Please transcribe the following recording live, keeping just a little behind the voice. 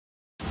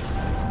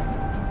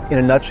In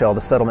a nutshell,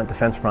 the Settlement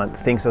Defense Front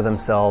thinks of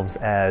themselves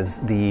as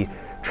the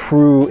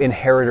true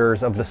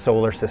inheritors of the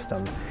solar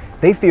system.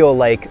 They feel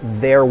like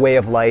their way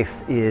of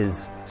life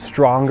is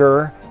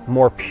stronger,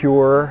 more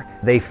pure.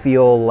 They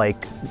feel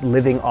like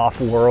living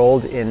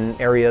off-world in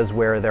areas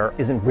where there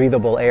isn't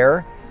breathable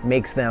air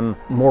makes them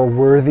more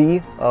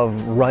worthy of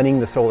running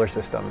the solar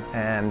system.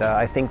 And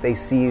I think they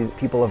see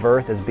people of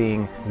Earth as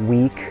being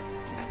weak,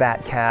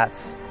 fat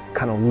cats,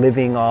 kind of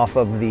living off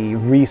of the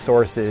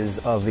resources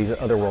of these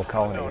otherworld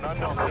colonies.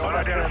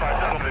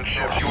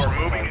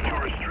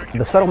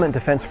 The Settlement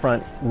Defense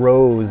Front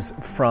rose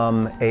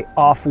from an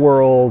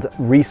off-world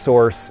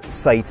resource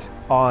site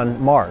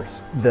on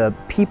Mars. The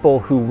people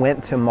who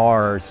went to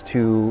Mars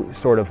to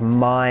sort of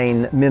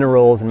mine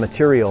minerals and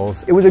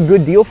materials, it was a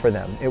good deal for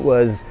them. It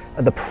was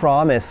the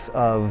promise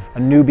of a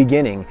new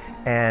beginning,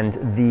 and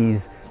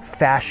these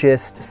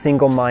fascist,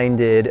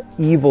 single-minded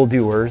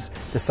evildoers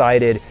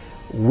decided,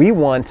 we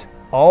want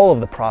all of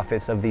the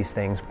profits of these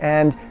things.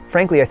 And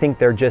frankly, I think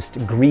they're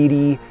just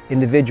greedy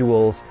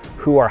individuals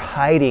who are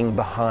hiding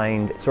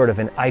behind sort of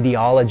an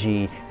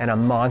ideology and a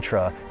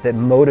mantra that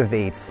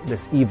motivates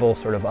this evil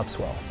sort of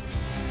upswell.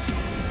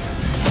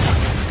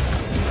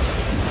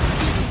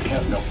 We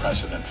have no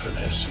precedent for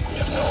this. We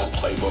have no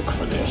playbook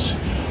for this.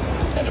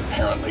 And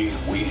apparently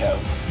we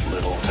have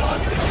little time.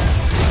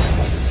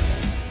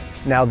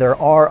 Now, there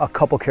are a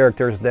couple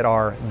characters that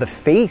are the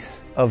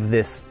face of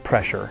this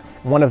pressure.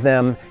 One of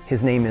them,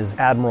 his name is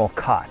Admiral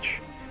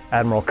Koch.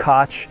 Admiral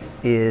Koch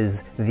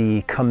is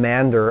the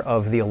commander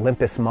of the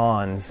Olympus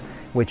Mons,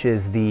 which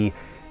is the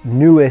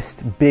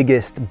newest,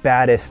 biggest,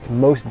 baddest,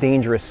 most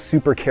dangerous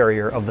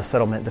supercarrier of the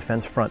Settlement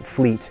Defense Front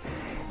fleet.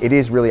 It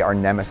is really our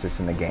nemesis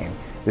in the game.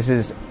 This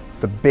is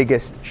the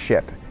biggest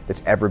ship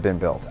that's ever been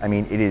built. I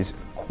mean, it is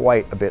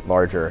quite a bit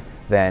larger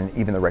than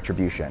even the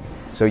Retribution.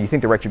 So you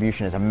think the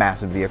Retribution is a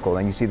massive vehicle,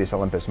 and you see this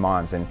Olympus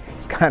Mons, and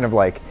it's kind of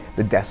like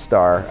the Death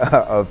Star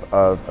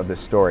of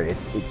this story. It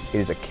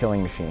is a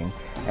killing machine,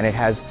 and it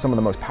has some of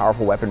the most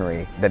powerful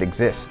weaponry that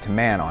exists to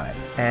man on it.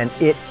 And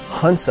it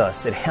hunts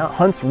us. It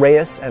hunts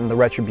Reyes and the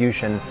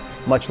Retribution,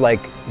 much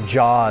like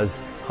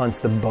Jaws hunts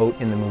the boat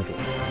in the movie.